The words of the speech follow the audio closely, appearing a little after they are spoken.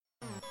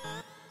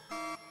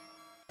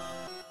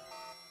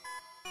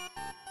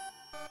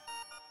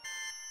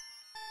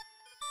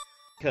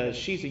Because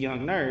she's a young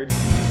nerd.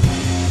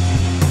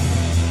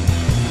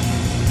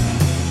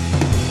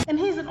 And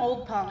he's an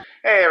old punk.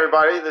 Hey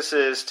everybody, this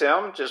is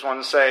Tim. Just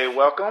want to say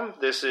welcome.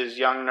 This is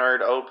Young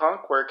Nerd Old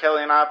Punk, where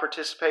Kelly and I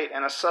participate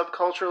in a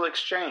subcultural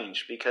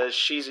exchange because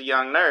she's a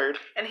young nerd.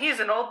 And he's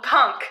an old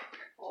punk.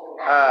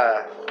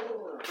 Calm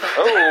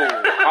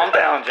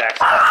down,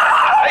 Jackson.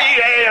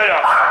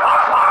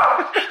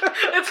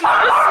 It's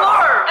not a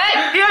slur.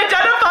 Hey. He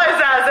identifies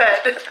as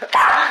it.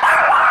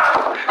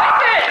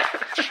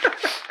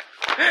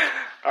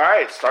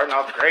 Alright, starting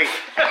off great.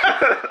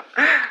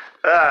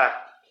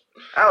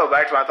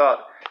 Back to my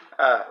thought.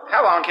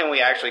 How long can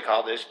we actually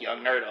call this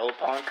Young Nerd Old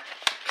Punk?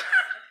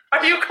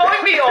 Are you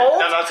calling me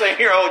old? I'm not saying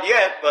you're old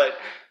yet, but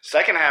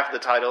second half of the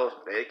title,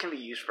 it can be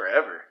used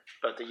forever.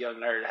 But the young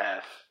nerd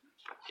half,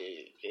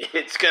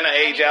 it's going to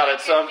age out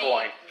at some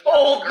point.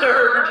 Old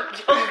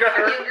nerd.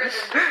 Younger.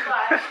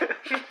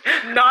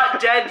 Not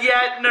dead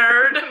yet,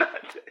 nerd.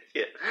 Not dead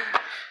yet.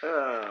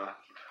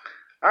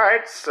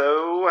 Alright,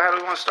 so how do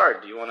we want to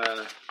start? Do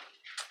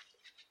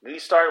you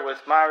start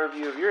with my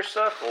review of your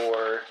stuff,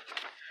 or...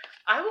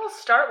 I will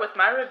start with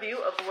my review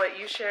of what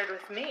you shared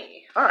with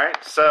me.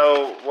 Alright,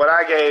 so what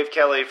I gave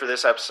Kelly for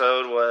this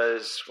episode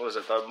was,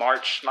 the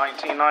March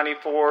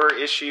 1994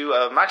 issue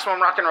of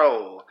Maximum Rock and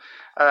Roll.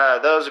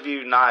 Those of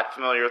you not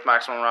familiar with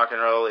Maximum Rock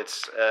and Roll,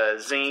 it's a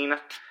zine.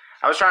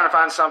 I was trying to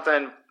find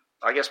something,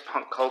 I guess,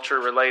 punk culture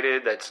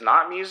related that's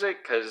not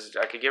music, because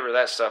I could get rid of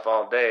that stuff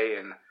all day,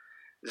 and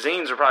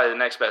zines are probably the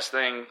next best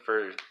thing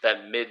for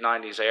that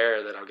mid-90s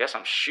era that I guess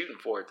I'm shooting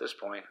for at this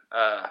point.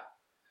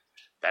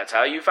 That's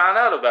how you found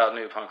out about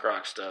new punk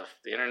rock stuff.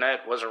 The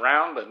internet was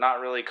around, but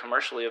not really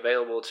commercially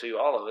available to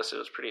all of us. It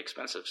was pretty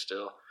expensive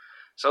still.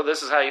 So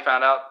this is how you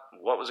found out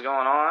what was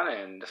going on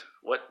and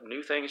what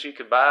new things you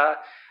could buy.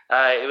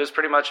 It was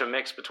pretty much a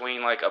mix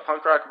between like a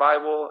punk rock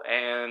Bible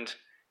and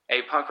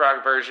a punk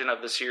rock version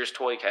of the Sears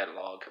toy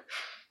catalog.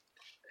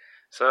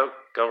 So,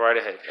 go right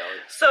ahead, Kelly.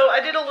 So,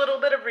 I did a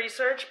little bit of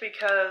research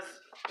because,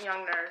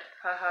 young nerd,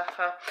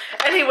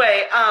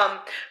 Anyway,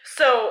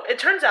 so it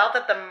turns out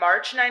that the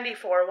March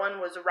 94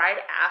 one was right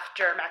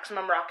after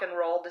Maximum Rock and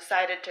Roll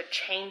decided to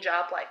change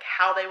up, like,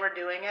 how they were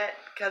doing it,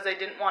 because they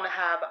didn't want to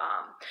have,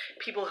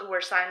 people who were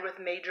signed with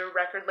major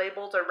record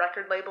labels or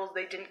record labels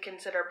they didn't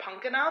consider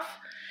punk enough.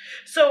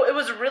 So, it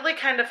was really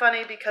kind of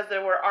funny because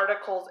there were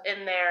articles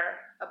in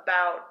there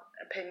about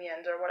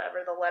opinions or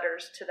whatever, the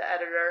letters to the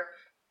editor,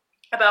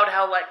 about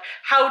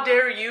how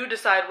dare you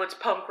decide what's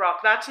punk rock?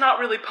 That's not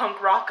really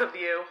punk rock of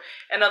you.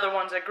 And other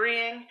ones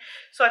agreeing.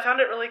 So I found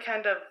it really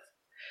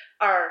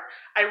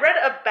I read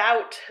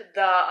about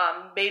the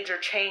major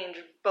change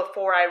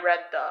before I read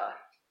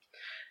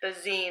the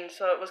zine.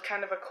 So it was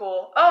kind of a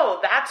cool,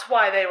 that's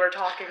why they were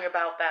talking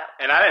about that.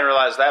 And I didn't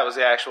realize that was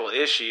the actual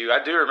issue.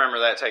 I do remember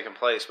that taking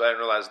place, but I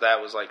didn't realize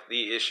that was like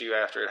the issue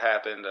after it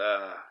happened.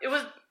 It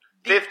was...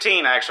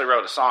 15 actually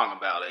wrote a song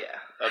about it. Yeah.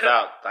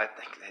 I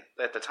think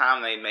at the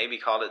time they maybe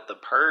called it The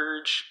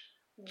Purge.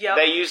 Yep.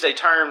 They used a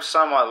term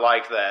somewhat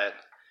like that,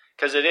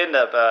 because it ended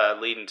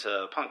up leading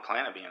to Punk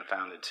Planet being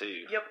founded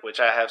too. Yep. Which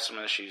I have some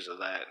issues of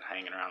that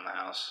hanging around the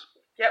house.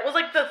 Yeah, it was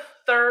like the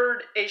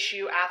third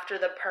issue after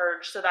The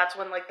Purge, so that's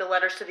when like the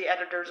letters to the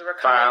editors were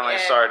coming Finally in,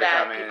 started to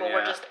that come in, people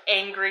were just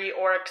angry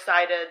or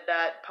excited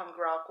that punk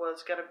rock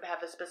was going to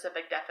have a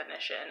specific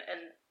definition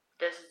in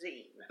this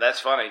zine. That's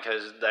funny,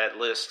 because that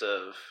list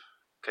of...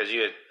 Because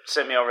you had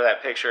sent me over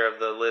that picture of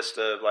the list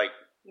of, like,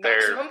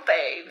 Maximum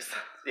faves.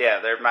 Yeah,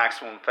 their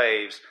maximum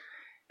faves.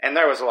 And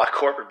there was a lot of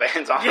corporate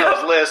bands on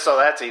those lists, so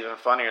that's even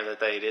funnier that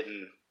they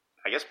didn't,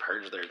 I guess,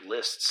 purge their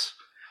lists.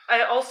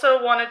 I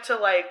also wanted to,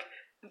 like,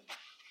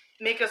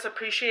 make us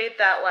appreciate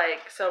that,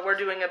 like, so we're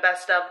doing a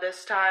best of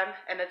this time,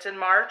 and it's in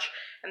March,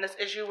 and this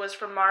issue was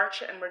from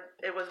March, and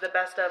it was the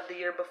best of the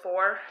year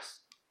before.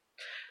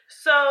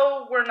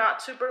 So, we're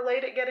not super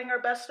late at getting our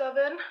best of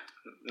in.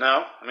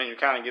 No, I mean, you're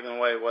kind of giving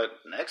away what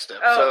next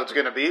episode's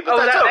going to be, but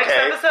that's that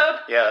okay. Next episode?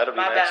 Yeah, that'll be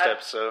My next bad.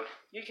 episode.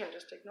 You can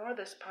just ignore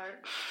this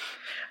part.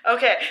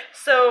 Okay,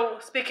 so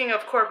speaking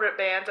of corporate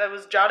bands, I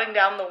was jotting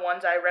down the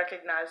ones I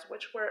recognized,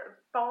 which were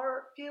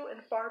few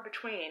and far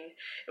between.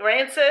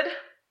 Rancid,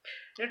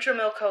 Neutral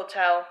Milk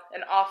Hotel,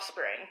 and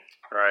Offspring.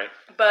 Right.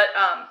 But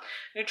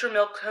Neutral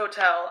Milk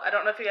Hotel, I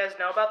don't know if you guys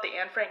know about the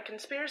Anne Frank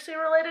conspiracy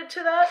related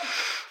to that.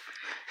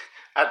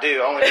 I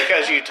do, only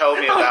because you told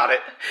me about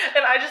it.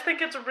 And I just think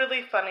it's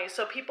really funny.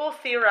 So people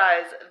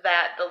theorize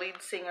that the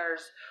lead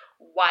singer's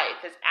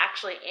wife is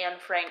actually Anne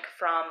Frank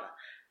from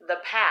the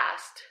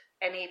past,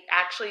 and he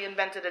actually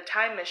invented a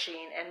time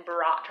machine and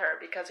brought her,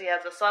 because he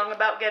has a song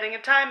about getting a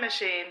time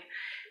machine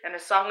and a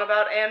song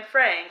about Anne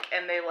Frank,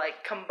 and they,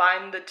 like,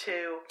 combine the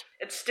two.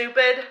 It's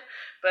stupid,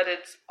 but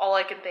it's all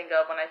I can think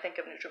of when I think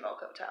of Neutral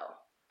Milk Hotel.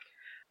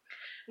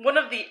 One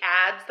of the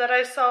ads that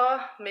I saw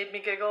made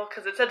me giggle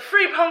because it said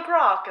free punk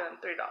rock and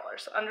then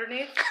 $3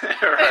 underneath.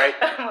 Right.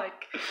 I'm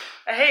like,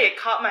 hey, it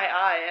caught my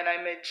eye and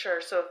I made sure.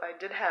 So if I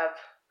did have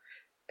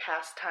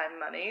pastime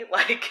money,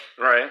 like,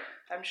 right,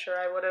 I'm sure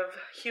I would have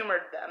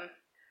humored them.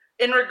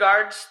 In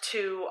regards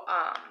to,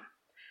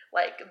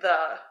 like,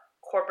 the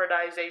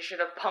corporatization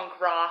of punk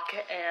rock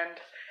and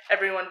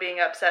everyone being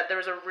upset. There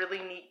was a really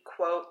neat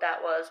quote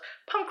that was,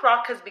 punk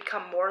rock has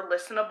become more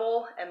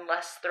listenable and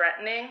less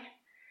threatening.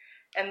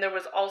 And there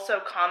was also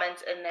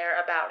comments in there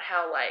about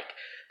how, like,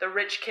 the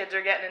rich kids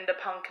are getting into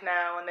punk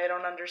now and they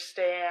don't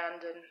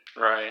understand.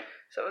 And Right.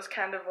 so it was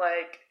kind of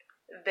like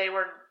they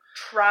were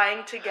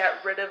trying to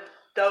get rid of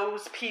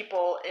those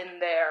people in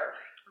their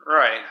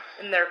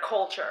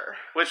culture.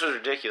 Which was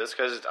ridiculous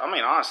because, I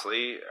mean,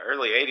 honestly,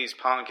 early 80s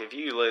punk, if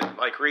you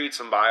read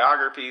some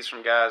biographies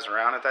from guys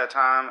around at that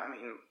time, I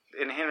mean,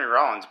 in Henry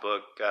Rollins'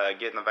 book,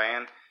 Get in the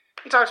Van,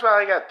 he talks about how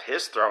he got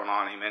piss thrown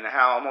on him and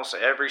how almost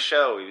every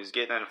show he was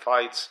getting in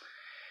fights.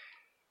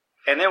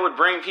 And it would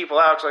bring people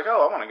out, it's like,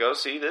 oh, I want to go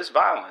see this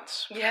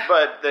violence. Yeah.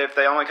 But if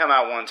they only come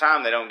out one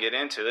time, they don't get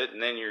into it,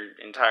 and then your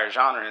entire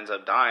genre ends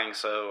up dying.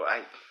 So,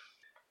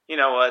 you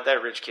know what,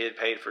 that rich kid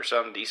paid for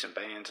some decent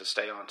band to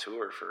stay on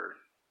tour for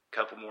a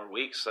couple more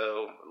weeks,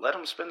 so let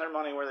them spend their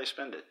money where they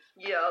spend it.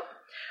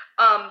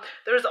 Yep.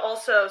 There's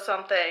also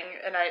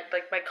something, and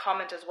my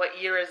comment is, what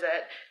year is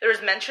it? There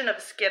was mention of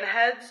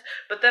skinheads,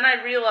 but then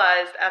I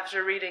realized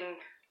after reading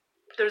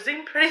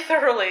pretty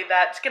thoroughly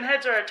that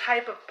skinheads are a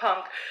type of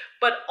punk,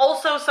 but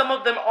also some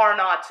of them are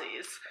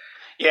Nazis.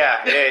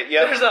 Yeah.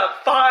 There's a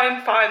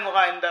fine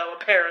line, though,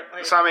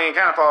 apparently. So, I mean, it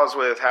kind of falls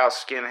with how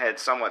skinheads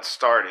somewhat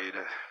started.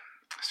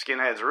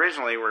 Skinheads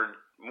originally were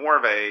more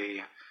of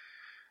a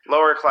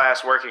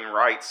lower-class working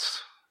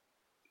rights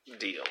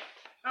deal.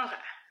 Okay.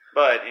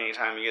 But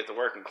anytime you get the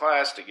working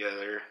class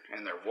together,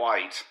 and they're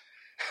white...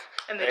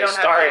 And they don't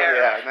have hair.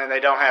 Yeah, and then they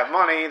don't have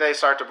money, they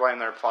start to blame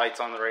their plights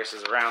on the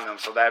races around them,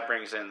 so that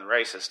brings in the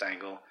racist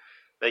angle.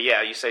 But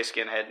yeah, you say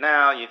skinhead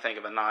now, you think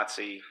of a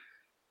Nazi.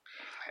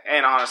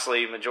 And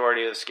honestly,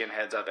 majority of the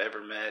skinheads I've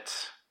ever met,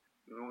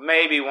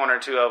 maybe one or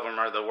two of them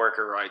are the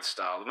worker rights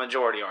style. The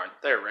majority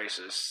aren't. They're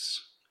racists.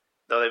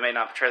 Though they may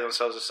not portray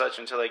themselves as such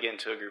until they get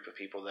into a group of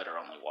people that are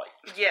only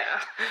white.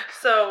 Yeah.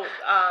 So,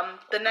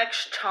 the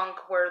next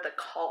chunk were the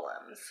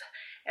columns.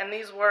 And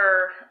these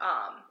were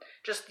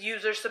just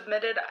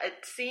user-submitted,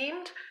 it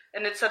seemed.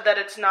 And it said that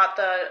it's not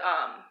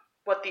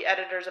what the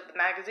editors of the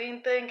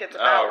magazine think. It's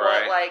about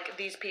what,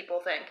 these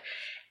people think.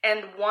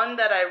 And one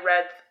that I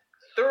read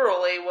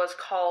thoroughly was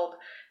called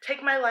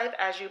Take My Life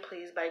As You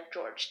Please by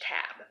George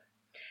Tabb.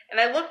 And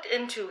I looked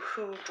into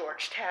who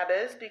George Tabb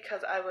is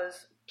because I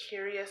was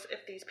curious if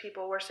these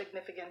people were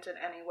significant in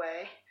any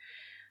way.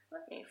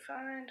 Let me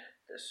find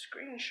the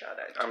screenshot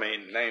I took. I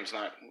mean, name's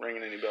not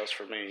ringing any bells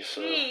for me,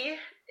 so... He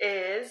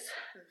is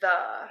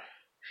the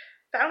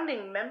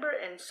founding member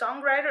and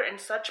songwriter in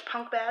such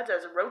punk bands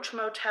as Roach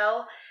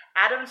Motel,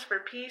 Atoms for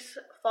Peace,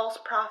 False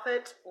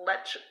Prophets,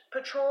 Lech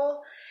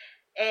Patrol,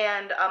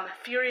 and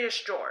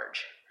Furious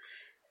George.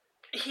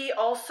 He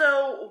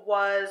also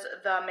was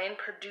the main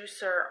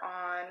producer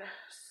on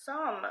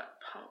some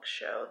punk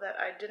show that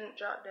I didn't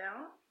jot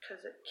down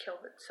because it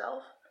killed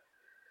itself.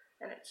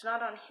 And it's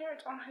not on here,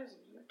 it's on his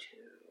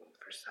YouTube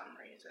for some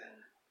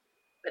reason.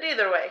 But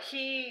either way,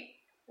 he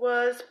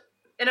was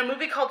in a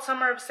movie called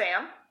Summer of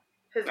Sam.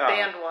 His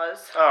band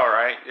was. Oh,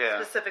 right,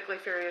 yeah. Specifically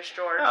Furious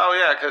George. Oh,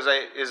 yeah, because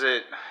is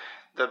it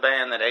the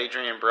band that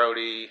Adrian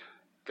Brody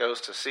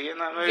goes to see in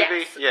that movie?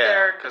 Yes.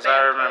 Yeah, because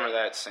I remember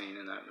that scene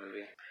in that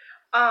movie.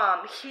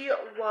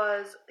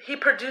 He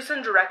produced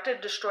and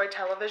directed Destroy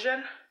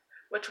Television,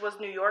 which was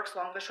New York's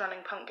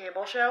longest-running punk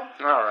cable show.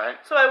 All right.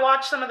 So I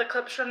watched some of the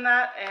clips from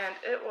that, and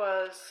it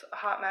was a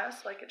hot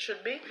mess, like it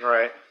should be.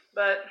 Right.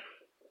 But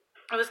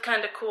it was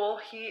kind of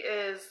cool.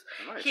 I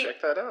might check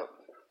that out.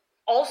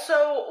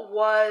 Also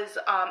was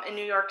in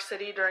New York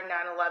City during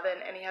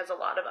 9/11, and he has a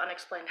lot of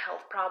unexplained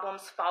health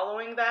problems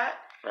following that.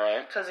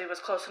 Right. Because he was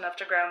close enough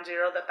to ground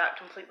zero that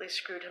completely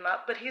screwed him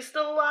up. But he's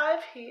still alive.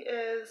 He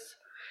is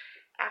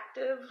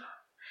active.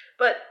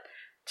 But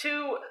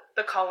to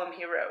the column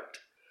he wrote.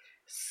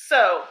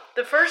 So,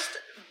 the first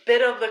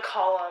bit of the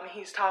column,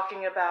 he's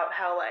talking about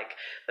how,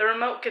 the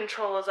remote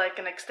control is like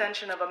an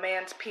extension of a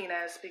man's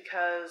penis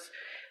because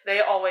they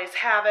always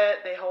have it,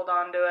 they hold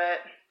on to it,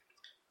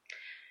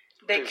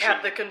 they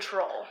have the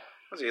control.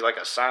 Was he like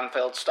a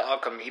Seinfeld-style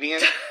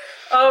comedian?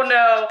 Oh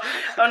no.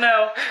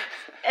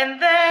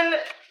 And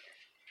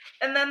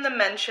then the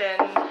mention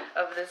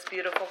of this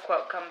beautiful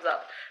quote comes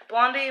up.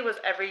 Blondie was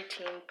every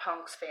teen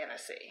punk's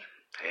fantasy.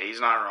 Hey, he's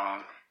not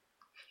wrong.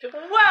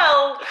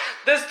 Well,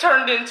 this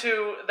turned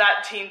into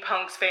that teen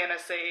punk's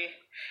fantasy,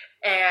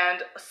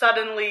 and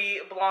suddenly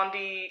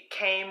Blondie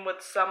came with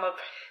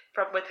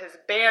with his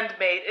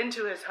bandmate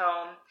into his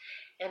home,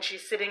 and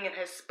she's sitting in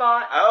his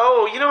spot.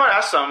 Oh, you know what? I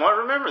somewhat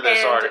remember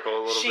this article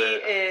a little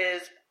bit. She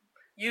is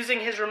using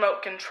his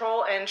remote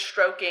control and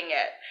stroking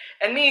it.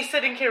 And me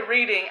sitting here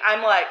reading,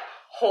 I'm like,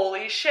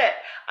 holy shit,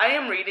 I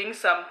am reading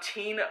some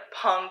teen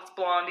punk's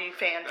Blondie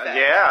fanfic.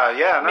 Yeah,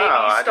 no,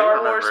 Maybe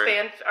Star Wars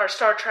or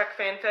Star Trek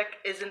fanfic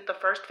isn't the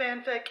first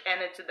fanfic,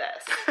 and it's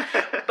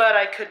this. But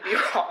I could be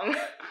wrong.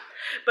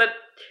 But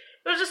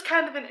it was just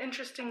kind of an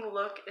interesting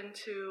look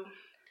into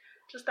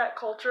just that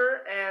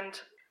culture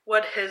and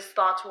what his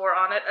thoughts were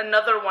on it.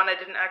 Another one, I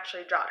didn't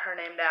actually jot her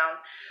name down,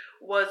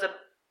 was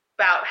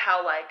about how,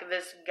 like,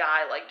 this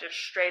guy, like, just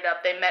straight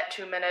up, they met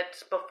 2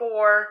 minutes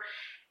before,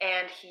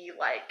 and he,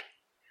 like,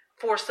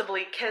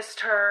 forcibly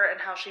kissed her,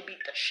 and how she beat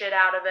the shit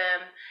out of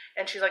him,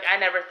 and she's like, I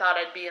never thought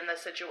I'd be in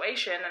this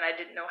situation, and I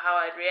didn't know how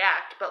I'd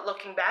react, but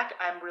looking back,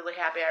 I'm really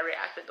happy I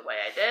reacted the way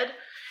I did,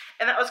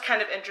 and that was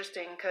kind of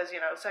interesting, because, you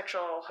know,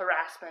 sexual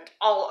harassment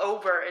all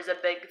over is a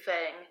big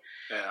thing,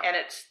 and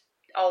it's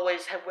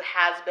always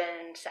has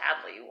been,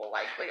 sadly, will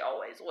likely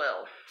always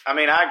will. I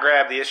mean, I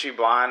grabbed the issue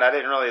blind. I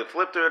didn't really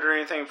flip through it or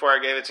anything before I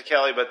gave it to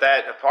Kelly, but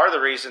that part of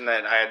the reason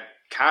that I had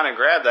kind of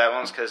grabbed that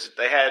one was because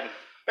they had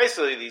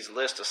basically these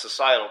lists of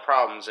societal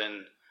problems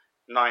in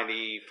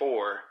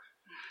 94.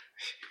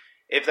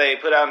 If they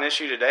put out an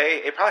issue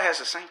today, it probably has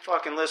the same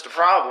fucking list of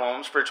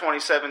problems for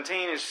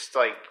 2017. It's just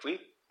like, we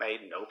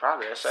made no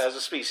progress as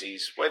a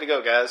species. Way to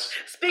go, guys.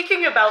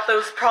 Speaking about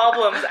those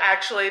problems,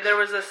 actually, there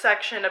was a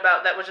section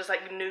about that was just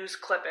like news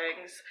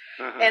clippings,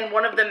 and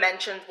one of the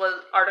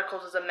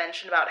articles was a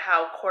mention about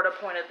how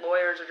court-appointed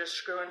lawyers are just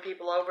screwing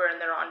people over and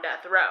they're on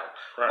death row.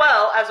 Right.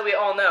 Well, as we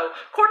all know,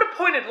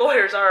 court-appointed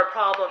lawyers are a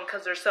problem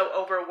because they're so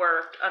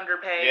overworked,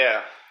 underpaid.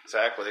 Yeah,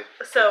 exactly.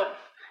 So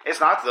it's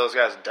not that those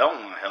guys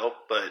don't want to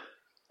help, but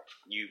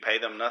you pay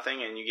them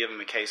nothing and you give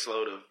them a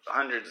caseload of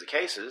hundreds of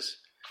cases.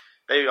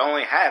 They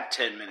only have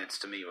 10 minutes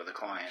to meet with a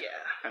client.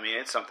 Yeah. I mean,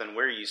 it's something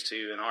we're used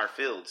to in our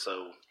field,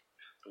 so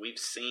we've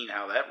seen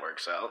how that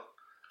works out.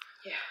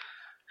 Yeah.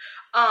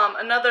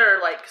 Another,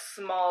 like,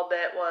 small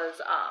bit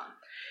was,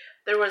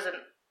 there was a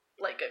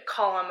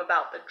column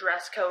about the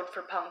dress code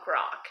for punk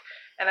rock,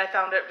 and I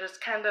found it just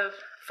kind of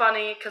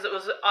funny, because it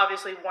was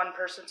obviously one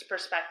person's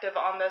perspective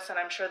on this, and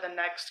I'm sure the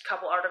next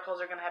couple articles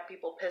are going to have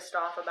people pissed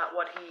off about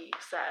what he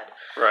said.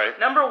 Right.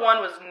 Number one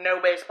was no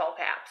baseball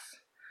caps.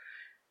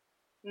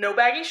 No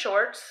baggy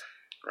shorts.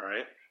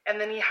 Right.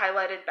 And then he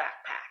highlighted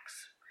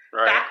backpacks.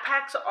 Right.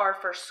 Backpacks are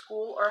for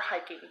school or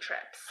hiking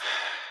trips.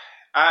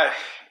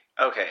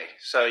 Okay,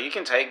 so you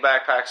can take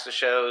backpacks to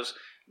shows,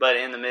 but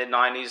in the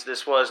mid-90s,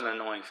 this was an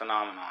annoying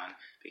phenomenon.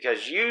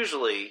 Because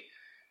usually,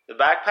 the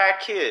backpack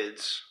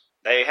kids,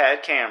 they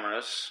had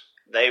cameras,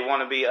 they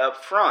want to be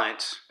up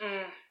front,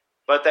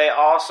 but they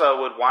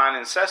also would whine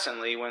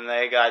incessantly when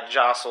they got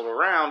jostled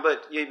around.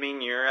 But, I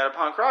mean, you're at a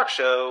punk rock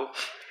show.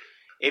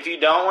 If you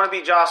don't want to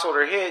be jostled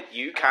or hit,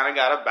 you kind of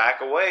got to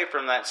back away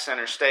from that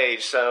center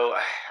stage. So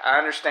I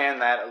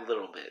understand that a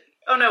little bit.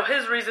 Oh, no,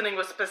 his reasoning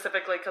was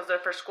specifically because they're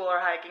for school or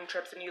hiking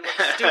trips and you look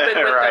stupid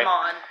with right. them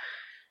on.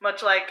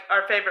 Much like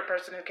our favorite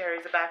person who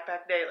carries a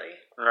backpack daily.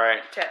 Right.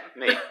 Tim.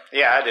 Me.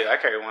 Yeah, I do. I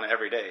carry one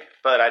every day.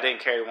 But I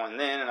didn't carry one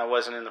then, and I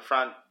wasn't in the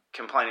front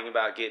complaining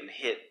about getting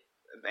hit.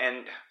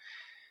 And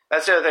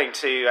that's the other thing,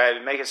 too.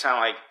 I make it sound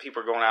like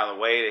people are going out of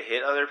the way to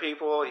hit other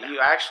people.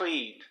 No.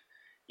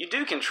 You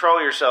do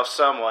control yourself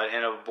somewhat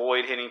and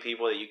avoid hitting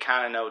people that you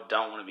kind of know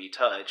don't want to be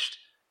touched.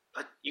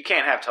 But you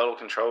can't have total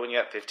control when you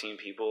have 15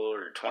 people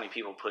or 20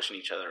 people pushing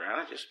each other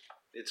around.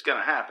 It's going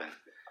to happen.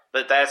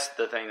 But that's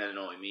the thing that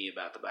annoyed me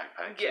about the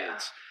backpack kids. Yeah.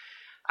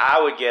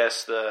 I would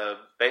guess the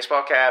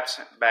baseball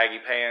caps, baggy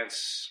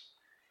pants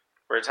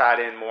were tied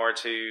in more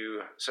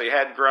to... So you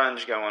had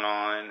grunge going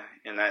on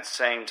in that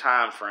same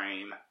time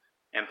frame.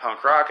 And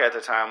punk rock at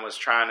the time was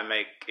trying to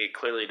make it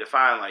clearly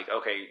defined, like,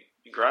 okay...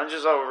 Grunge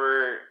is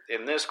over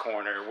in this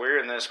corner. We're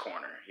in this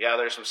corner. Yeah,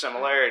 there's some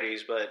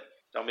similarities, but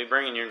don't be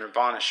bringing your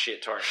Nirvana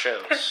shit to our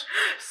shows.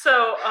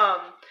 So,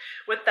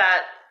 with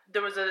that,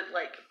 there was a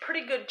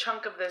pretty good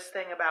chunk of this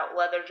thing about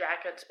leather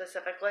jackets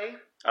specifically.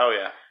 Oh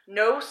yeah.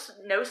 No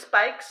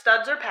spikes,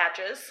 studs, or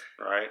patches.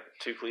 Right.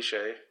 Too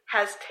cliche.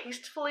 Has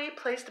tastefully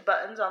placed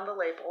buttons on the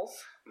labels.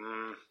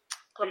 Lapels.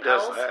 Who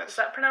does that? Is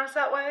that pronounced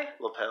that way?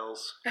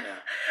 Lapels. Yeah.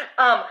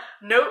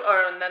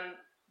 And then.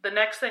 The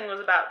next thing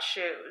was about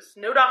shoes.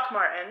 No Doc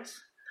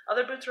Martens.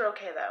 Other boots are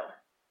okay, though.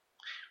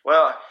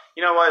 Well,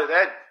 you know what?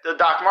 The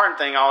Doc Marten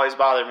thing always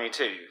bothered me,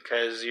 too.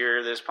 Because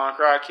you're this punk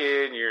rock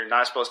kid, you're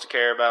not supposed to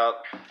care about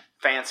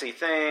fancy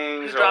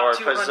things or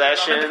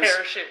possessions. On a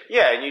pair of shoes.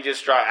 Yeah, and you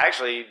just drop...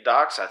 Actually,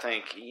 Docs, I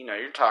think,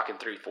 you're talking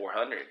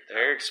 $300-$400.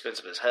 They're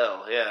expensive as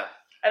hell, yeah.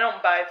 I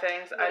don't buy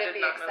things. Would it be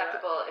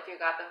acceptable if you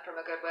got them from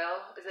a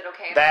Goodwill? Is it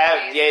okay?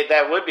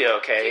 That would be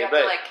okay. Do you have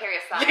to carry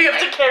a sign? You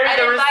have to carry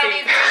the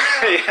receipt.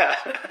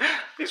 Yeah,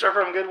 these are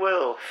from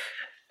Goodwill.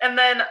 And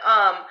then,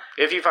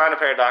 if you find a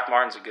pair of Doc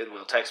Martens at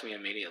Goodwill, text me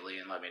immediately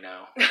and let me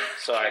know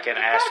so I can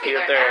ask you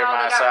if they're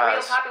my size. They got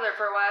real popular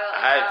for a while.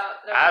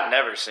 I've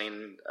never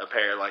seen a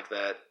pair like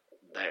that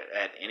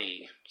at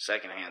any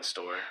secondhand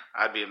store.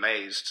 I'd be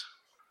amazed.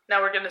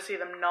 Now we're going to see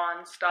them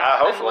nonstop.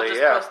 Hopefully, and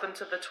we'll just post them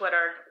to the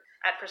Twitter.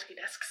 At Frisky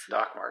Discs.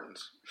 Doc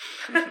Martens.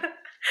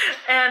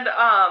 And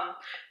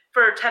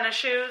for tennis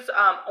shoes,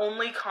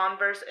 only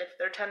Converse if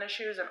they're tennis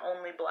shoes and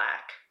only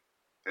black.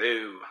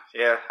 Ooh,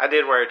 yeah. I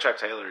did wear Chuck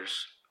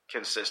Taylors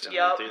consistently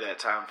through that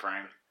time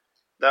frame.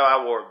 Though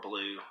I wore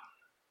blue.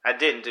 I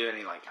didn't do any,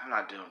 I'm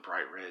not doing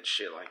bright red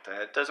shit like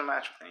that. It doesn't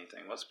match with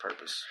anything. What's the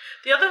purpose?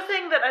 The other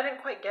thing that I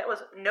didn't quite get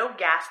was no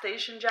gas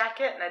station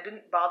jacket, and I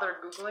didn't bother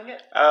Googling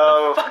it.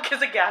 Oh. What the fuck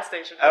is a gas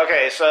station jacket?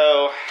 Okay,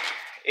 so...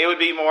 It would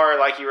be more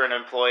like you were an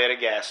employee at a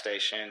gas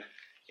station.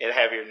 It'd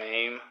have your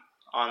name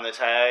on the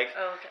tag.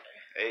 Okay.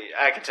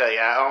 I can tell you,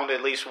 I owned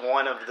at least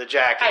one of the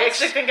jackets. I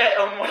actually think I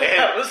own one of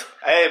those.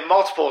 I had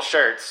multiple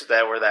shirts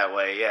that were that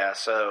way, yeah,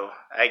 so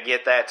I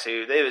get that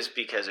too. It was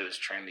because it was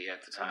trendy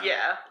at the time.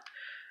 Yeah.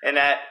 And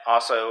that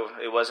also,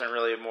 it wasn't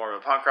really more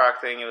of a punk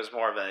rock thing, it was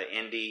more of an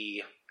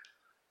indie,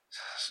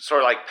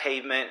 sort of like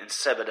Pavement and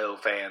Sebadoh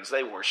fans.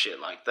 They wore shit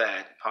like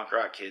that. Punk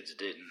rock kids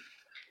didn't.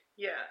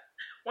 Yeah.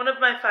 One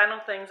of my final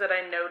things that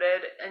I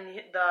noted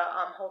in the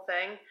whole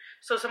thing,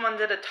 so someone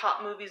did a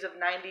top movies of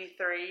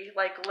 93,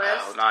 like,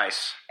 list. Oh,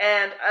 nice.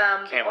 And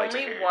Can't the wait to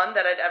only hear it. one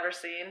that I'd ever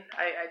seen,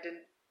 I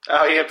didn't.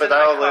 Oh, yeah, but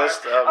that whole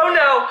list. Oh,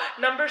 no.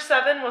 Number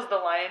 7 was The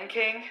Lion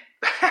King.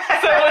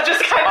 So it was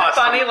just kind of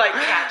awesome. funny, like,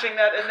 catching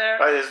that in there.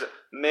 This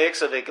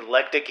mix of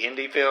eclectic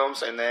indie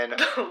films and then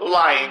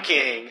Lion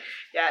King.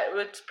 Yeah, it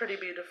was pretty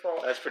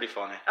beautiful. That's pretty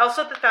funny. I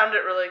also found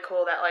it really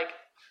cool that, like,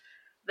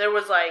 there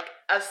was, like,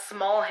 a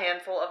small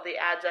handful of the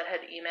ads that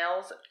had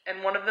emails,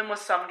 and one of them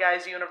was some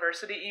guy's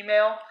university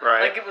email.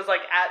 Right. Like, it was,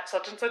 like, at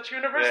such-and-such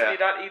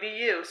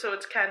university.edu, so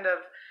it's kind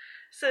of,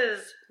 this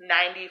is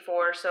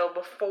 94, so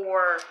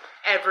before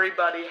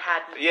everybody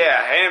had...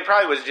 Yeah, and it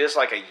probably was just,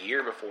 like, a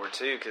year before,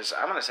 too, because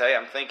I'm going to say,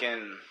 I'm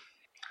thinking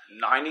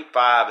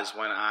 95 is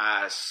when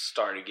I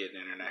started getting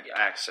internet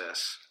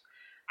access.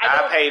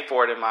 I paid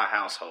for it in my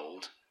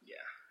household.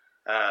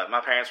 Yeah.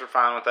 My parents were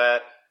fine with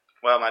that.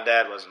 Well, my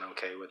dad wasn't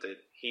okay with it.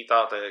 He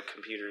thought that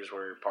computers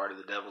were part of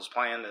the devil's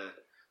plan to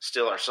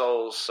steal our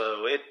souls,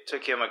 so it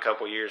took him a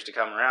couple years to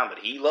come around, but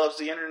he loves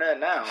the internet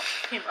now.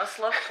 He must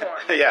love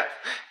porn. Yeah.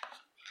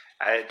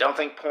 I don't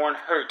think porn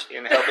hurt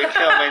in helping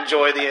him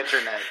enjoy the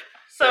internet.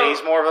 So but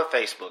he's more of a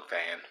Facebook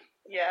fan.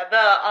 Yeah,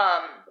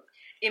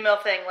 the email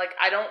thing, like,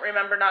 I don't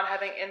remember not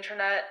having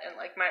internet in,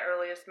 like, my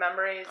earliest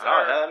memories.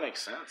 Oh, yeah, that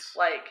makes sense.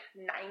 Like,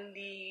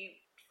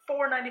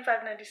 94, 95,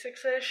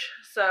 96-ish,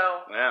 so...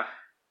 Yeah.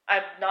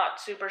 I'm not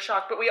super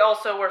shocked, but we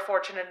also were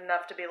fortunate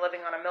enough to be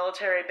living on a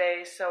military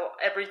base, so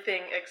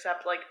everything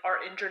except, like,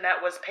 our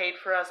internet was paid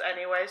for us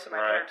anyway, so my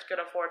parents could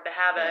afford to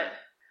have it.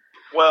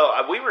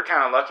 Well, we were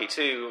kind of lucky,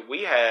 too.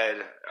 We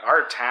had,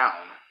 our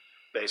town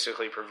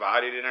basically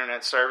provided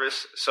internet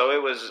service, so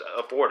it was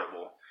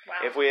affordable.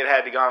 Wow. If we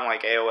had to go on,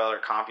 like, AOL or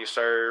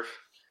CompuServe,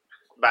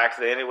 back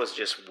then it was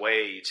just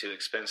way too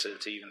expensive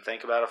to even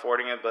think about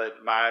affording it,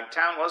 but my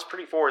town was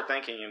pretty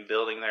forward-thinking in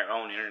building their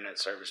own internet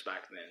service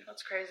back then.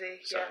 That's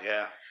crazy. So,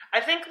 yeah. I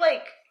think,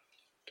 like,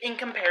 in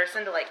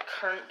comparison to, like,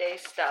 current-day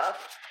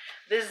stuff,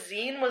 this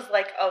zine was,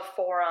 like, a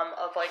forum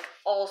of, like,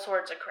 all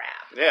sorts of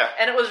crap. Yeah.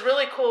 And it was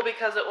really cool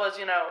because it was,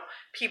 you know,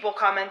 people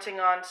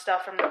commenting on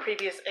stuff from the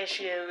previous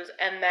issues,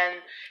 and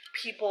then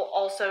people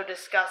also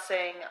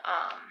discussing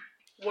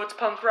what's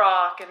punk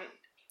rock, and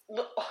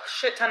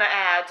shit ton of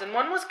ads, and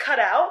one was cut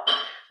out,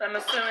 I'm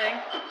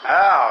assuming.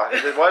 Oh,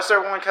 was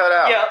there one cut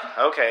out? Yep.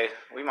 Okay,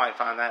 we might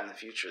find that in the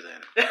future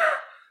then.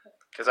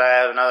 Because I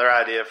have another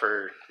idea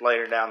for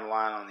later down the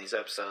line on these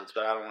episodes,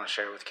 but I don't want to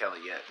share it with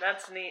Kelly yet.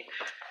 That's neat.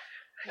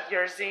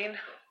 Your zine?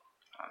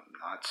 I'm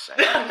not saying.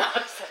 I'm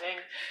not saying.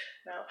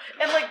 No.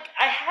 And, like,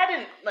 I had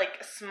a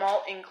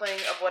small inkling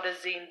of what a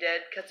zine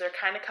did, because they're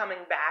kind of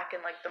coming back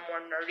in, like, the more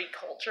nerdy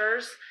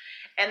cultures.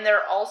 And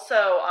they're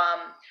also,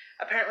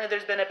 apparently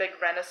there's been a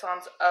big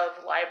renaissance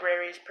of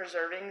libraries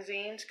preserving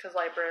zines, because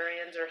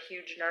librarians are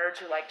huge nerds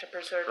who like to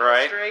preserve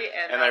history.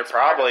 And they're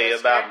probably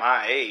about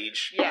my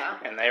age. Yeah.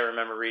 And they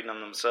remember reading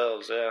them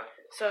themselves, yeah.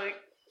 So,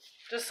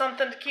 just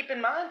something to keep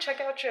in mind.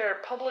 Check out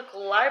your public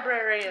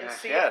library and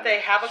see if they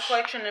have a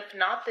collection. If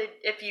not,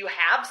 if you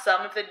have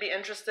some, if they'd be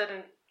interested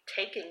in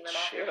taking them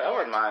off your I hands.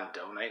 wouldn't mind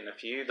donating a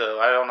few, though.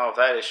 I don't know if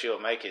that issue will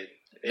make it.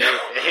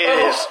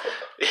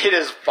 It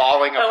is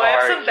falling apart. I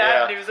have some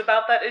bad news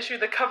about that issue.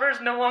 The cover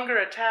is no longer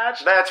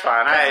attached. That's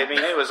fine. I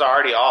mean, it was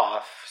already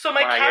off. So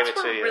my cats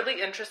were really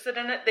interested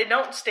in it. They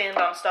don't stand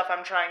on stuff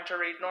I'm trying to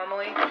read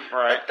normally.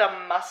 Right. But the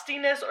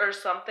mustiness or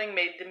something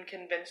made them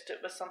convinced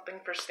it was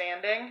something for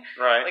standing.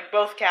 Right. Like,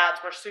 both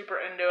cats were super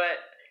into it.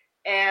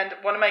 And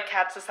one of my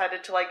cats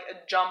decided to, like,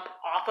 jump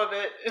off of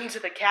it into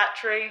the cat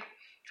tree.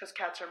 Because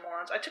cats are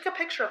morons. I took a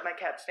picture of my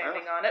cat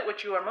standing on it,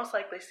 which you are most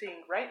likely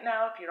seeing right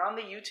now if you're on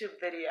the YouTube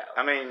video.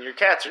 I mean, your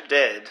cats are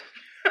dead,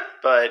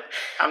 but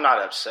I'm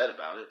not upset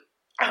about it.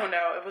 Oh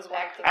no, it was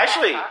one of the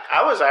Actually,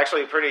 I was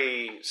actually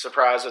pretty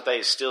surprised that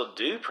they still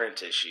do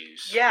print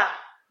issues. Yeah.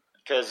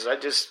 Because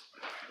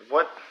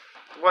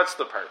what's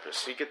the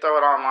purpose? You could throw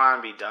it online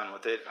and be done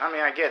with it. I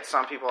mean, I get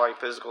some people like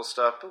physical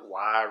stuff, but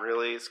why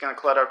really? It's going to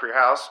clutter up your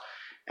house.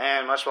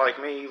 And much like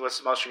me, what's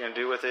the most you're going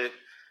to do with it?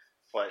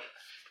 What?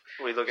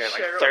 We look at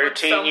like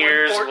 13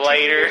 years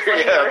later.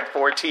 Yeah,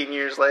 14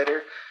 years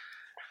later.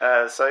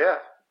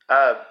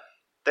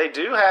 They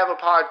do have a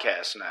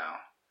podcast now.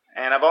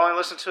 And I've only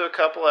listened to a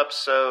couple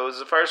episodes.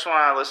 The first one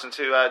I listened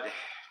to,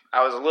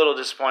 I was a little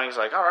disappointed. It's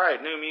like, all right,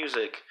 new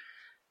music.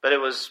 But it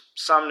was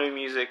some new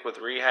music with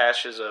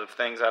rehashes of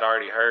things I'd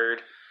already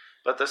heard.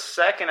 But the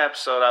second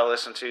episode I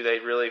listened to, they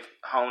really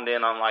honed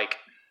in on like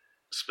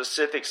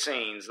specific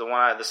scenes.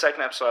 The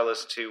second episode I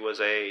listened to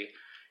was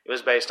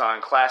based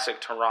on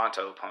classic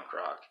Toronto punk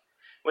rock.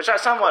 which I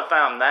somewhat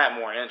found that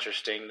more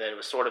interesting, that it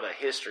was sort of a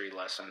history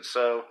lesson.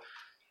 So,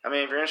 I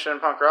mean, if you're interested in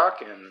punk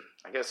rock and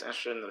I guess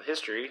interested in the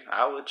history,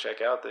 I would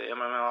check out the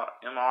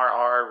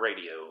MRR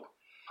Radio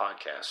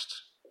podcast.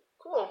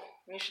 Cool.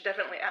 You should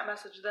definitely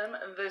message them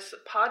this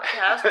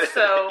podcast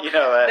so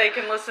they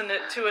can listen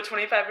to a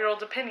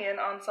 25-year-old's opinion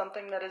on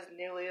something that is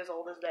nearly as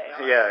old as they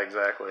are. Yeah,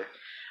 exactly.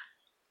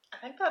 I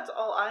think that's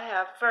all I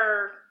have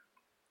for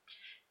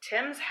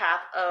Tim's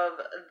half of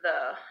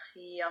the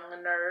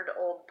young nerd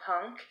old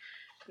punk,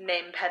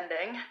 name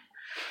pending.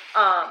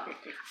 I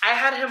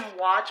had him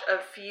watch a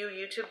few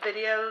YouTube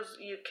videos.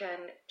 You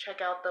can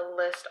check out the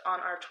list on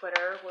our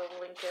Twitter. We'll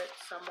link it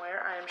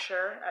somewhere, I am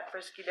sure, at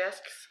Frisky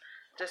Discs.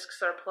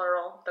 Discs are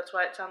plural. That's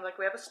why it sounds like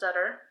we have a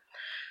stutter.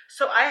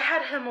 So I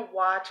had him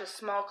watch a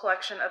small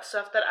collection of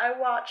stuff that I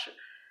watch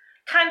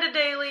kind of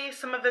daily.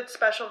 Some of it's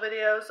special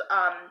videos.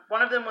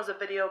 One of them was a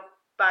video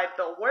by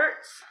Bill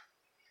Wirtz,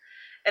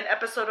 an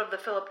episode of the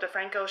Philip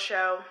DeFranco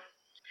Show,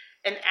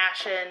 an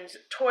Ashen's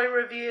toy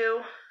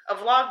review,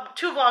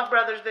 two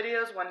Vlogbrothers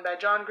videos, one by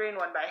John Green,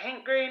 one by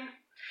Hank Green,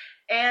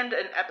 and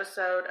an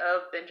episode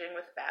of Binging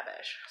with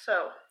Babish.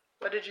 So,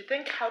 what did you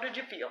think? How did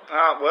you feel?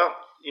 Well,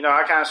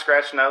 I kind of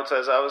scratched notes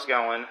as I was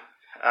going.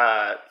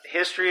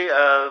 History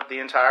of the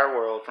entire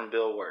world from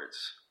Bill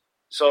Wirtz.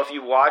 So if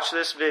you watch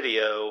this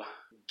video,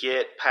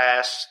 get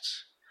past...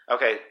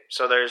 Okay,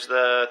 so there's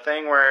the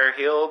thing where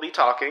he'll be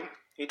talking.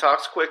 He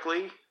talks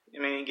quickly. I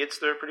mean, he gets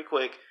through it pretty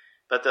quick.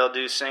 But they'll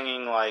do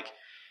singing like,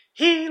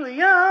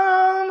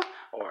 helium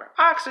or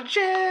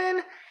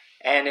oxygen.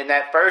 And in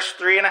that first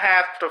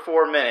 3.5 to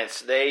 4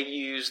 minutes, they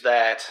use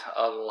that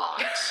a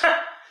lot.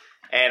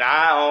 And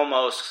I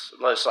almost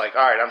was like,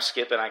 all right, I'm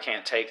skipping. I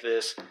can't take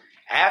this.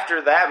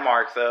 After that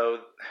mark, though,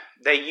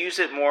 they use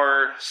it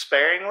more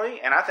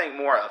sparingly and I think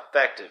more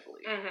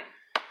effectively. Mm-hmm.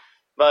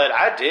 But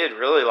I did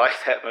really like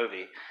that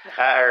movie,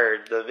 or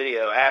the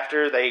video,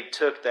 after they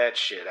took that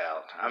shit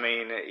out. I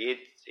mean,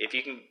 if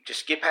you can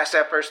just get past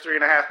that first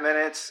 3.5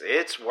 minutes,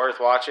 it's worth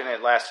watching.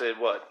 It lasted,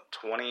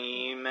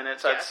 20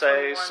 minutes, I'd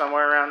say, 21.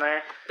 Somewhere around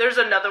there. There's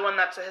another one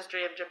that's a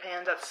history of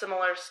Japan that's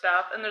similar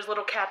stuff, and there's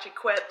little catchy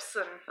quips.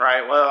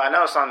 Right, well, I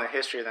know it's on the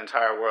history of the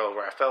entire world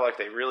where I felt like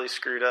they really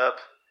screwed up.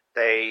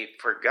 They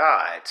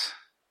forgot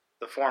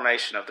the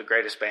formation of the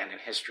greatest band in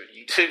history,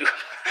 U2.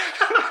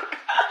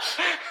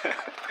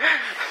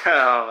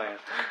 Oh, man.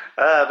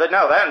 But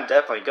no, that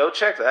definitely, go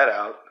check that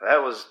out.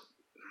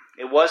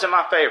 It wasn't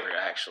my favorite,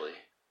 actually.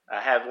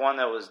 I had one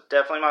that was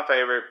definitely my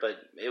favorite, but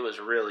it was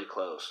really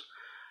close.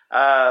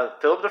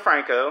 Philip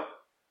DeFranco.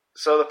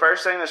 So the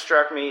first thing that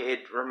struck me,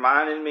 it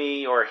reminded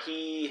me,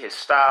 his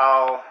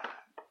style,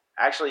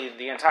 actually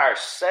the entire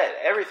set,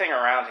 everything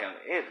around him,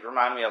 it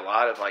reminded me a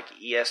lot of like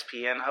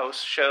ESPN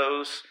host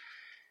shows.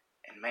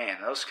 And man,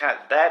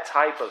 that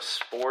type of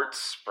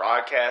sports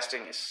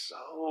broadcasting is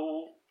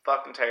so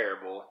fucking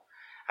terrible.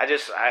 I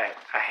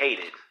hate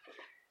it.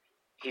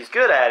 He's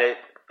good at it,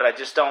 but I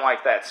just don't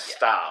like that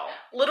style.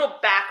 Little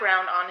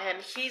background on him.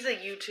 He's a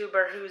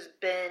YouTuber who's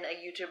been a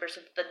YouTuber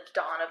since the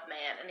dawn of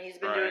man. And he's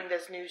been doing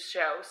this news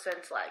show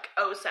since,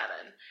 2007.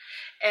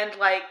 And,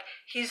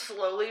 he's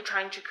slowly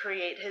trying to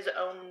create his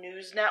own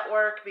news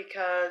network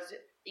because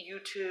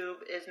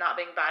YouTube is not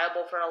being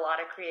viable for a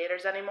lot of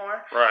creators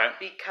anymore. Right.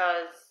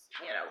 Because,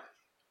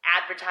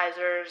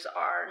 advertisers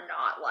are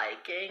not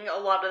liking a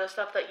lot of the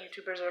stuff that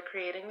YouTubers are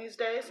creating these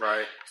days.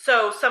 Right.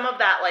 So some of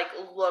that,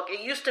 look,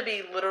 it used to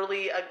be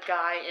literally a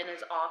guy in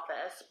his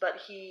office,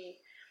 but he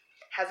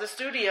has a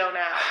studio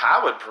now.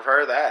 I would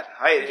prefer that.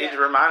 It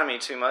reminded me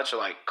too much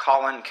of,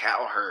 Colin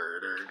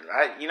Cowherd,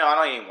 I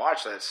don't even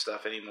watch that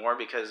stuff anymore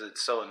because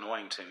it's so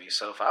annoying to me.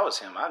 So if I was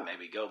him, I'd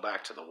maybe go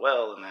back to the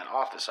well and that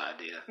office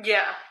idea.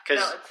 Yeah.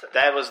 Because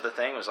that was the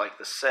thing, was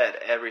the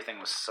set, everything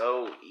was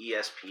so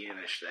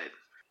ESPN-ish that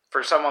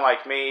for someone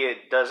like me,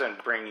 it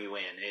doesn't bring you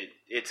in.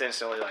 It's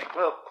instantly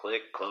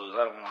click, close,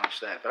 I don't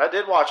watch that. But I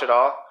did watch it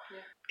all.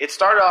 Yeah. It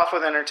started off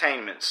with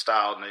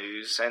entertainment-style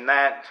news, and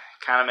that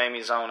kind of made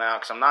me zone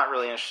out because I'm not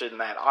really interested in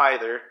that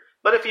either.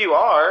 But if you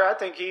are, I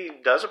think he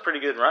does a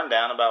pretty good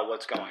rundown about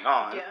what's going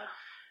on. Yeah.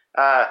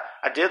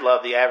 I did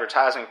love the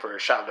advertising for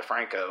Shop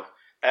DeFranco.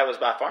 That was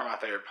by far my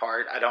favorite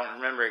part. I don't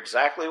remember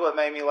exactly what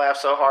made me laugh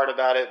so hard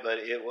about it, but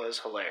it was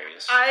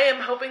hilarious. I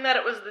am hoping that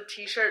it was the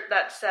t-shirt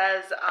that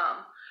says...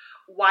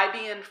 why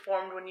be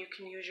informed when you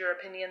can use your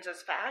opinions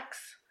as facts?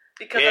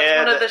 Because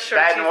that's one of the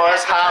shirts that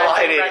was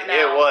highlighted. Right now.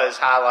 It was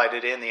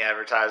highlighted in the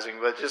advertising,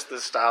 but just the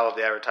style of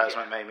the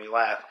advertisement made me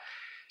laugh.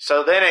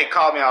 So then it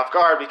caught me off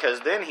guard because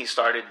then he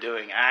started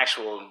doing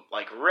actual,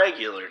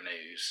 regular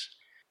news.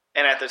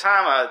 And at the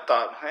time I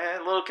thought,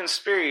 a little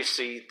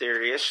conspiracy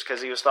theory-ish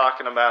because he was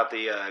talking about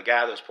the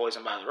guy that was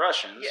poisoned by the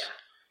Russians. Yeah.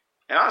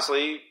 And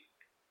honestly,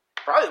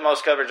 probably the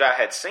most coverage I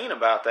had seen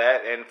about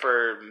that. And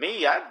for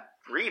me, I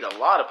read a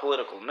lot of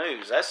political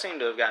news. That seemed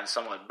to have gotten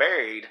somewhat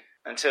buried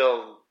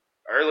until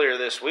earlier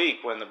this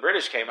week when the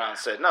British came out and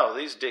said, no,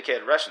 these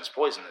dickhead Russians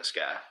poisoned this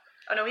guy.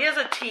 Oh, no, he has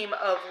a team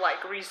of,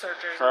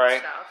 researchers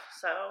and stuff,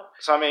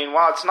 So, I mean,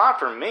 while it's not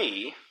for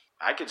me,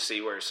 I could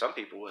see where some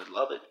people would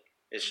love it.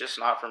 It's just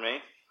not for me.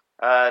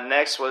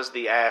 Next was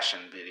the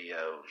Ashen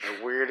video,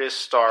 the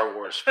weirdest Star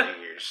Wars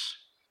figures.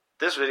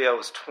 This video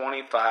was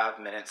 25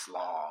 minutes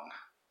long.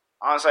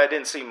 Honestly, I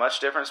didn't see much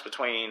difference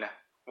between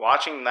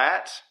watching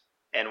that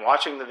and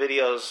watching the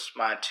videos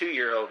my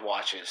 2-year-old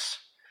watches.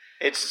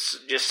 It's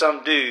just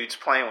some dudes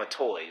playing with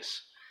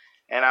toys.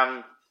 And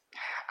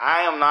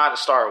I am not a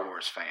Star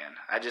Wars fan.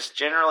 I just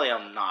generally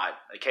am not.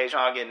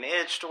 Occasionally I'll get an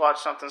itch to watch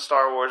something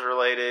Star Wars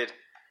related.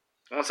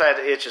 Once that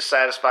itch is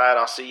satisfied,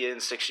 I'll see you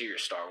in 6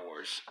 years, Star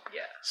Wars.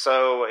 Yeah.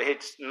 So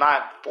it's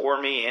not for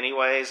me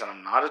anyways, and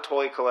I'm not a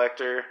toy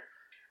collector.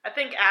 I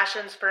think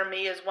Ashen's for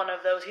me is one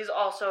of those. He's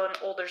also an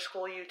older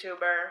school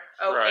YouTuber.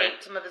 Right.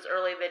 Some of his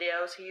early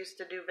videos. He used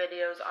to do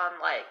videos on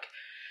like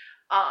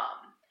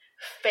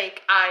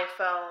fake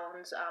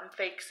iPhones,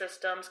 fake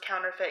systems,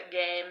 counterfeit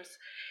games,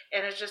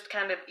 and it's just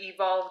kind of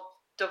evolved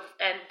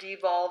and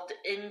devolved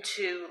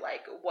into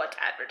like what's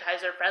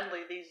advertiser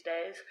friendly these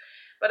days.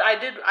 But I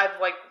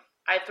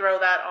throw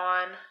that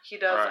on. He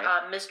does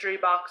Right. mystery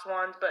box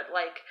ones, but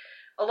like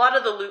a lot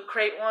of the Loot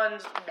Crate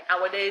ones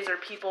nowadays are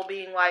people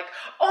being like,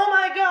 "Oh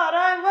my god,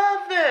 I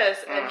love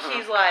this," and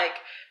he's like,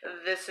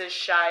 "This is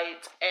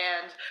shite,"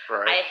 and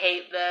Right. "I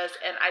hate this,"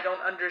 and "I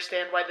don't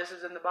understand why this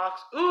is in the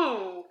box."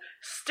 Ooh,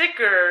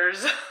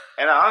 stickers.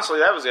 And honestly,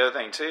 that was the other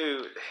thing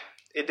too.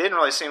 It didn't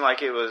really seem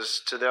like it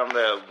was to them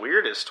the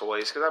weirdest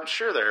toys, because I'm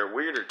sure there are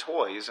weirder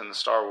toys in the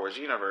Star Wars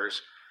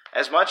universe.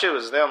 As much it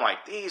was them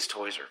like, these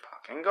toys are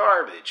fucking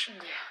garbage.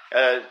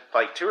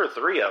 Like 2 or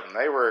 3 of them,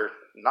 they were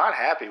not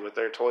happy with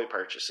their toy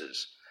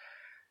purchases.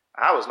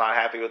 I was not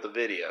happy with the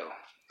video.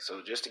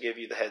 So just to give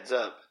you the heads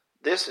up,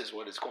 this is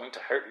what is going to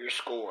hurt your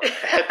score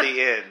at the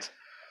end.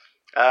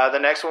 The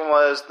next one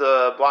was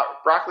the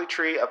Broccoli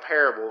Tree, a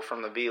parable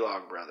from the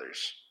Vlog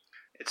Brothers.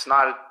 It's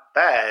not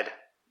bad,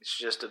 it's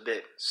just a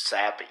bit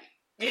sappy.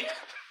 Yeah.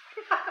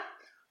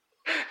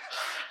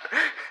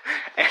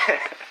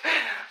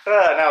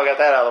 Now we got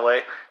that out of the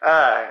way.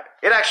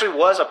 It actually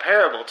was a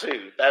parable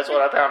too. That's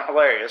what I found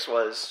hilarious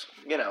was,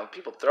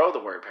 people throw the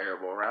word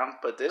parable around,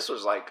 but this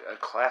was like a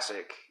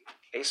classic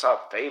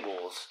Aesop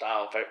Fable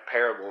style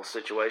parable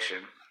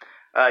situation.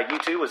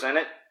 U2 was in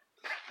it.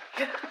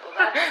 Well,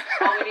 that's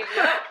all we need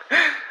to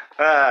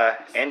know.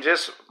 And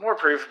just more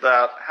proof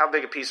about how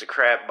big a piece of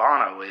crap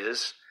Bono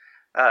is.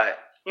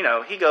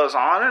 He goes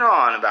on and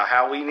on about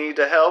how we need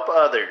to help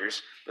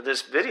others, but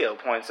this video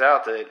points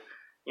out that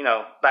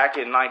back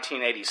in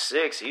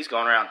 1986, he's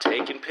going around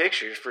taking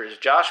pictures for his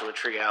Joshua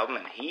Tree album,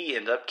 and he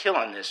ended up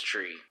killing this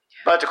tree.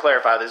 But to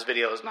clarify, this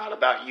video is not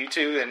about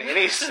U2 in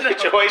any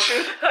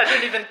situation. I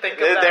didn't even think of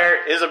that.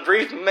 There is a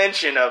brief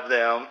mention of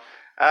them.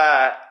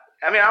 I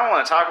don't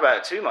want to talk about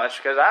it too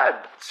much, because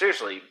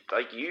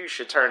you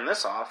should turn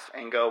this off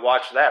and go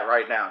watch that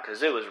right now,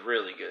 because it was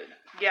really good.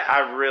 Yeah. I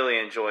really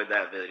enjoyed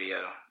that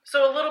video.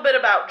 So a little bit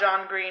about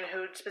John Green,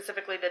 who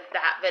specifically did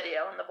that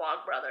video in the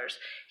Vlog Brothers.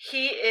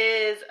 He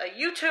is a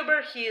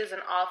YouTuber. He is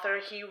an author.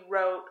 He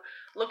wrote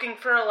Looking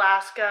for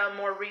Alaska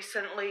more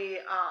recently.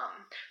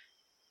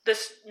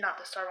 Not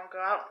The Star Won't Go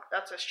Out.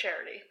 That's his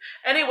charity.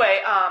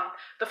 Anyway,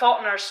 The Fault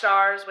in Our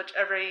Stars, which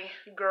every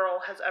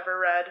girl has ever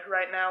read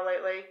right now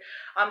lately.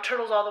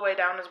 Turtles All the Way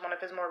Down is one of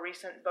his more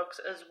recent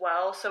books as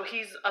well. So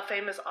he's a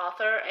famous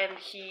author, and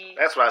he...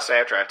 That's what I say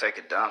after I take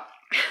a dump.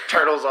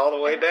 Turtles all the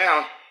way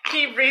down.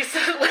 He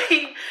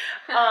recently,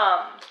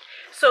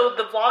 so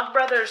the Vlog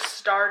Brothers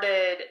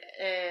started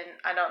in,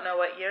 I don't know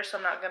what year, so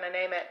I'm not going to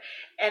name it,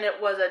 and it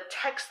was a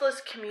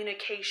textless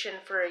communication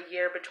for a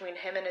year between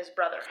him and his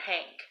brother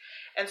Hank,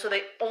 and so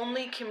they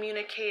only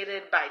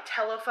communicated by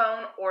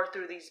telephone or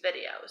through these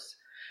videos.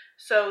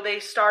 So they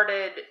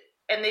started,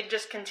 and they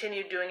just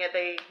continued doing it.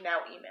 They now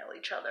email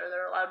each other.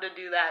 They're allowed to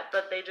do that,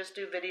 but they just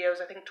do videos,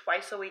 I think,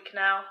 twice a week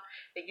now.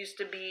 It used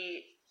to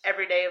be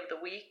every day of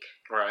the week.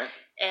 Right.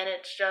 And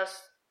it's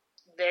just,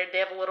 they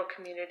have a little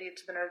community.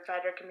 It's the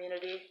Nerdfighter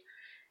community.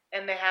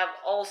 And they have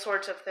all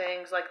sorts of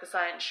things, like the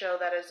science show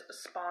that is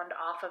spawned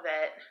off of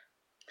it.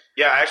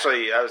 Yeah,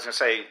 actually, I was going to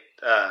say,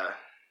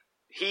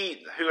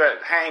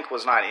 Hank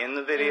was not in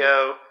the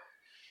video.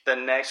 The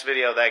next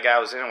video that guy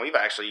was in, we've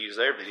actually used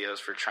their videos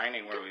for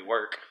training where we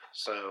work.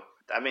 So,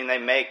 they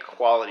make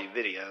quality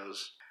videos.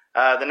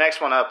 The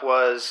next one up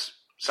was...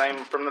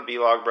 same from the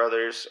Vlog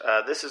Brothers.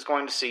 This is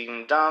going to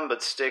seem dumb,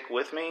 but stick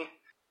with me.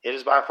 It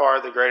is by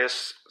far the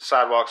greatest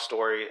sidewalk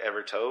story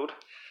ever told.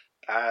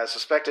 I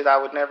suspected I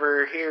would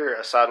never hear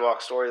a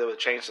sidewalk story that would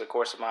change the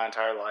course of my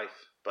entire life,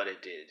 but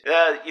it did.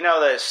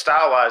 The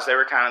style-wise, they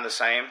were kind of the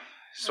same.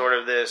 Sort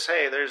of this,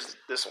 hey, there's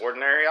this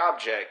ordinary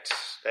object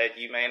that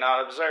you may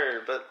not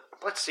observe, but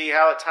let's see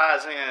how it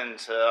ties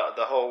into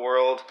the whole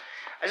world.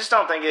 I just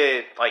don't think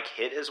it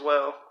hit as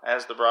well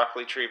as the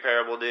Broccoli Tree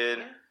Parable did.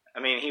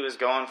 Yeah. He was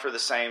going for the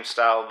same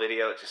style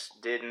video. It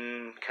just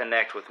didn't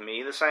connect with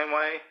me the same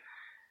way.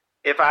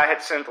 If I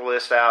had sent the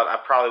list out, I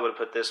probably would have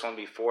put this one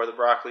before the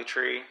Broccoli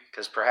Tree,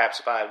 because perhaps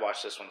if I had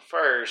watched this one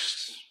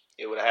first,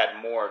 it would have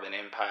had more of an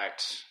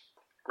impact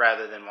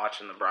rather than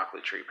watching the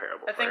Broccoli Tree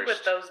Parable I think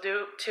first. with those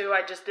two,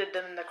 I just did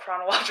them in the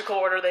chronological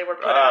order they were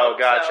put Oh, out.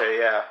 gotcha, so,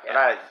 yeah. But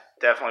I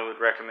definitely would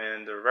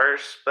recommend the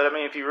reverse. But, I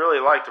mean, if you really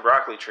like the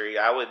Broccoli Tree,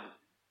 I would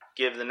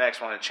give the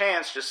next one a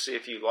chance just to see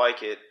if you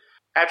like it.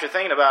 After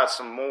thinking about it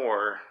some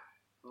more,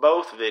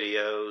 both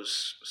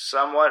videos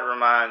somewhat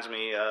reminds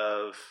me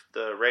of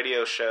the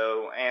radio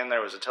show, and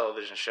there was a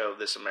television show,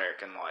 This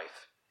American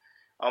Life.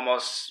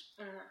 Almost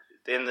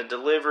in the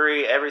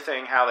delivery,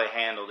 everything, how they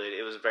handled it,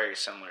 it was very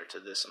similar to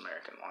This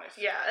American Life.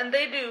 Yeah, and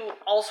they do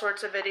all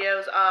sorts of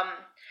videos.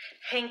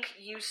 Hank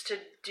used to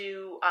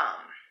do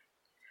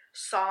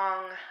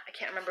song, I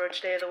can't remember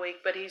which day of the week,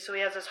 but he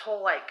has this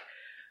whole like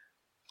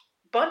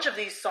bunch of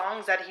these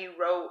songs that he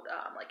wrote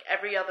like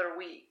every other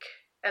week,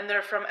 and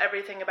they're from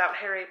everything about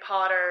Harry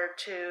Potter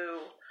to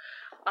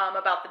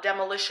about the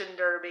Demolition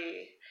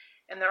Derby,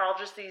 and they're all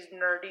just these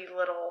nerdy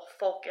little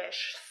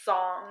folkish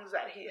songs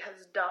that he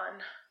has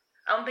done.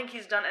 I don't think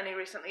he's done any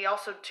recently. He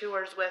also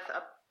tours with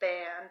a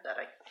band that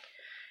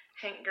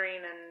Hank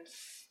Green and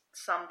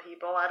some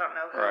people, I don't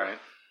know who. Right.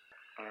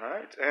 All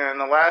right. And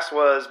the last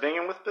was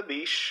Binging with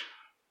Babish.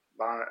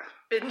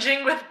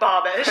 Binging with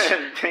Bobbish.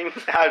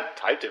 I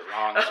typed it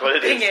wrong. That's what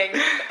it is.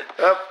 Binging.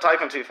 Oh,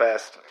 typing too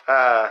fast.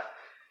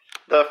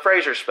 The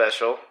Frasier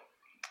special.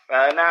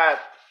 Now,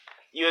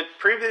 you had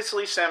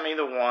previously sent me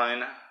the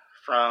one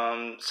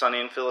from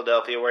Sunny in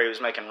Philadelphia where he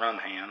was making rum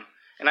ham,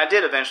 and I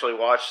did eventually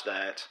watch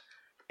that.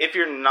 If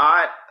you're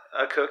not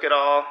a cook at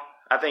all,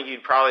 I think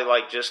you'd probably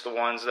like just the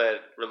ones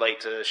that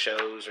relate to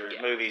shows or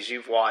movies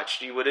you've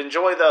watched. You would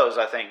enjoy those,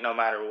 I think, no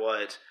matter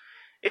what.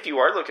 If you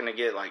are looking to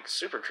get like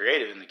super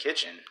creative in the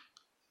kitchen,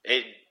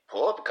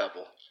 pull up a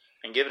couple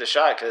and give it a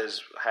shot,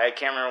 because I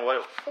can't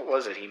remember what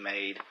was it he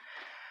made.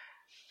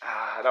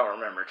 I don't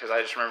remember, because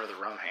I just remember the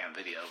rum ham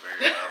video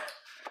very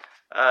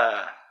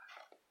well.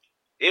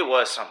 It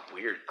was some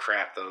weird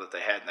crap, though, that they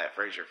had in that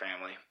Frasier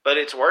family. But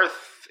it's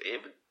worth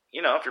it,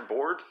 if you're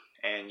bored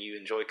and you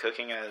enjoy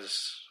cooking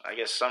as, I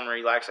guess, some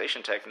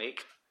relaxation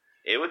technique,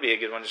 it would be a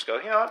good one. Just go,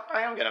 what?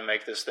 I am going to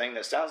make this thing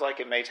that sounds like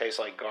it may taste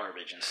like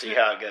garbage and see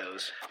how it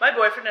goes. My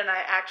boyfriend and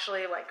I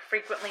actually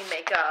frequently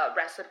make a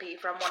recipe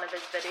from one of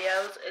his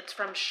videos. It's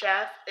from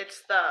Chef.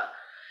 It's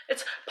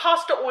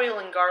pasta, oil,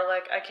 and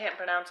garlic. I can't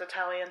pronounce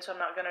Italian, so I'm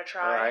not going to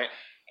try. Right.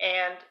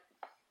 And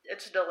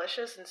it's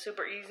delicious and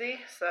super easy.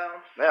 So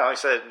yeah, like I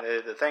said,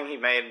 the thing he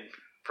made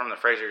from the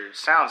Frasier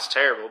sounds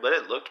terrible, but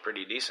it looked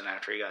pretty decent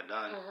after he got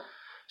done. Mm-hmm.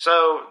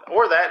 So,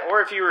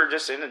 or if you were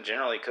just into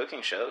generally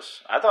cooking shows,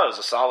 I thought it was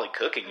a solid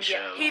cooking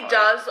show. He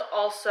does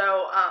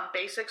also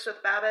Basics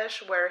with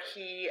Babish, where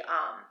he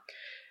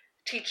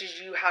teaches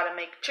you how to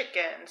make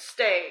chicken,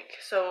 steak.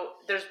 So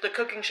there's the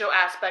cooking show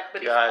aspect,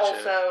 but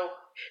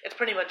it's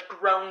pretty much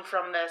grown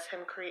from this, him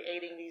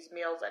creating these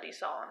meals that he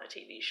saw on a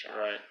TV show.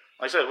 Right.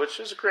 Like I said, which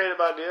is a creative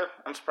idea.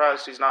 I'm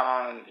surprised he's not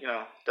on,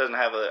 doesn't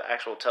have an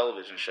actual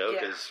television show,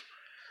 because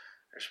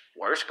there's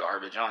worse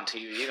garbage on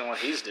TV than what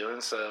he's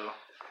doing, so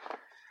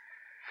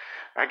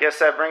I guess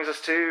that brings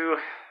us to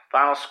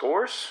final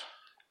scores.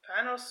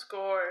 Final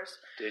scores.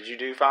 Did you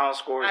do final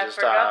scores this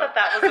time? I forgot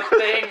that was a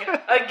thing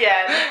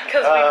again,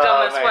 because we've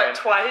done this,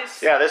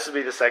 twice? Yeah, this would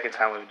be the second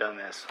time we've done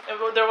this.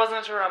 There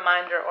wasn't a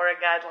reminder or a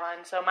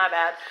guideline, so my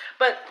bad.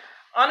 But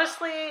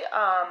honestly,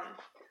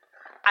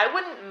 I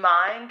wouldn't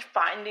mind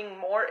finding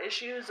more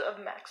issues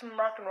of Maximum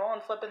Rock and Roll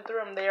and flipping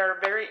through them. They are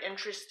very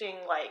interesting,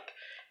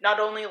 not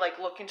only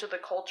look into the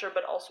culture,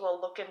 but also a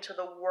look into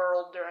the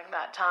world during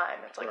that time.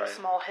 It's a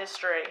small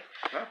history.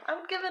 Yeah. I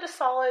would give it a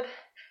solid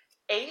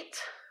 8,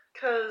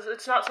 because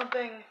it's not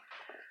something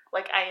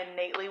I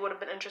innately would have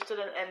been interested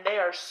in, and they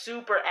are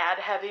super ad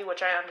heavy,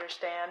 which I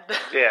understand.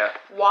 Yeah.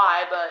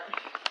 Why, but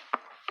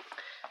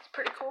it's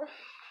pretty cool.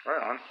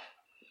 Right on.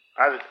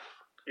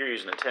 You're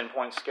using a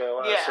 10-point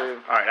scale, I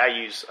assume? All right, I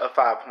use a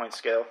 5-point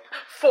scale.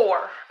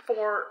 4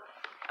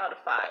 out of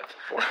 5.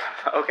 4.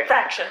 Okay.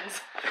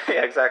 Fractions.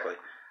 Yeah, exactly.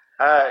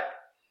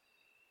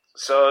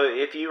 So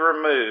if you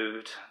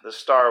removed the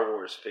Star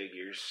Wars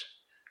figures,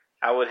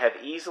 I would have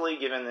easily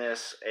given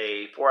this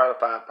a 4 out of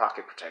 5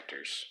 pocket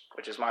protectors,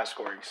 which is my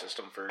scoring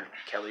system for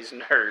Kelly's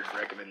nerd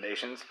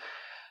recommendations.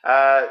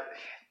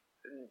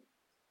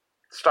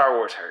 Star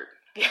Wars hurt.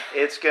 Yeah.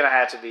 It's going to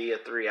have to be a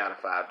 3 out of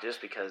 5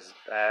 just because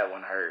that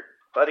one hurt.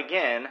 But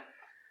again,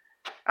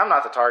 I'm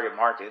not the target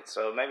market,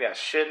 so maybe I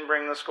shouldn't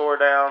bring the score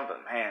down,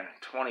 but man,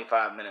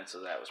 25 minutes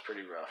of that was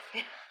pretty rough.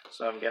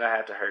 So I'm going to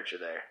have to hurt you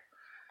there.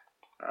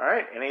 All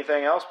right,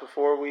 anything else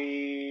before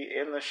we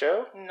end the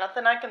show?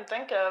 Nothing I can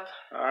think of.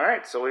 All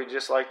right, so we'd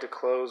just like to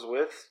close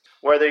with,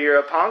 whether you're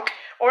a punk,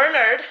 or a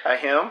nerd, a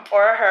him,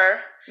 or a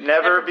her,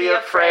 never be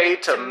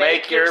afraid to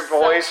make your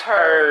voice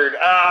heard.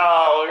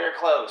 Oh, you're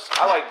close.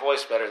 I like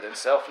voice better than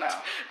self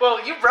now.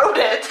 Well, you wrote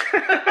it.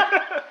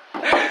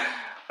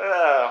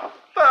 Well,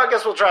 I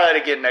guess we'll try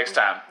that again next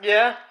time.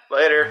 Yeah.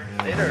 Later.